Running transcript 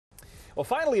Well,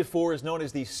 finally at 4 is known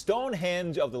as the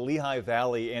Stonehenge of the Lehigh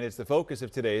Valley, and it's the focus of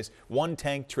today's One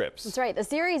Tank Trips. That's right. The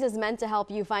series is meant to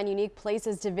help you find unique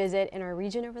places to visit in our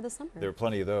region over the summer. There are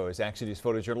plenty of those. Action News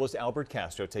photojournalist Albert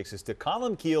Castro takes us to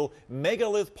Columcille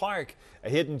Megalith Park, a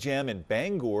hidden gem in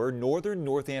Bangor, northern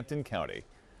Northampton County.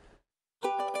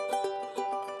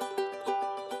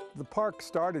 The park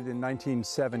started in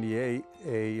 1978.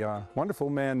 A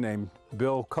wonderful man named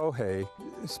Bill Cohay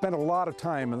spent a lot of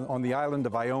time on the island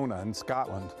of Iona in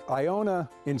Scotland. Iona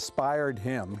inspired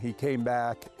him. He came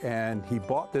back and he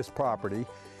bought this property,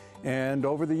 and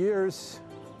over the years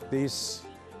these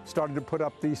started to put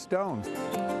up these stones.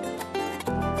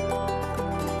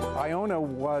 Iona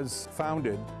was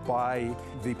founded by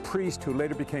the priest who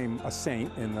later became a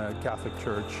saint in the Catholic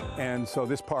Church, and so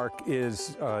this park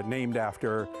is named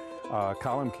after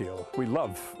Columcille. We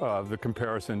love the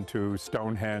comparison to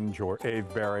Stonehenge or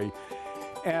Avebury,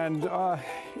 and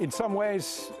in some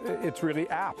ways it's really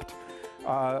apt.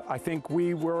 I think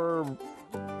these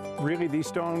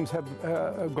stones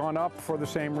have gone up for the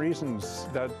same reasons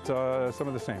that some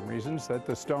of the same reasons that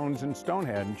the stones in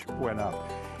Stonehenge went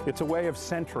up. It's a way of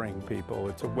centering people.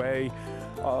 It's a way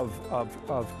of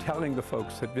telling the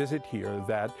folks that visit here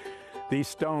that these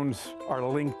stones are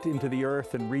linked into the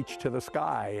earth and reach to the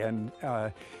sky, and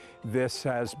this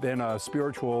has been a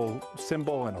spiritual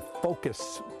symbol and a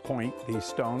focus point, these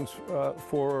stones,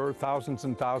 for thousands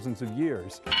and thousands of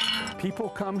years. People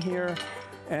come here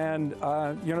and,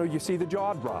 you see the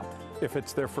jaw drop if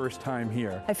it's their first time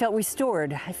here. I felt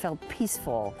restored. I felt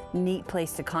peaceful. Neat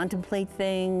place to contemplate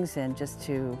things and just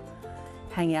to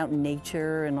hang out in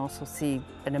nature, and also see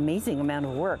an amazing amount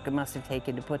of work it must have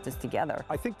taken to put this together.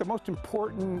 I think the most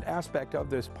important aspect of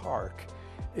this park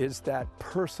is that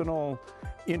personal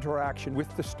interaction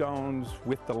with the stones,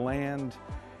 with the land.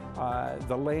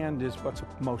 The land is what's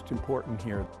most important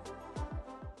here.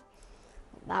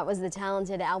 That was the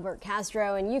talented Albert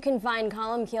Castro, and you can find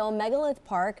Columcille Megalith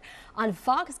Park on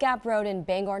Fox Gap Road in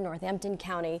Bangor, Northampton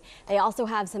County. They also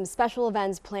have some special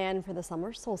events planned for the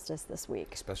summer solstice this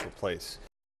week. Special place.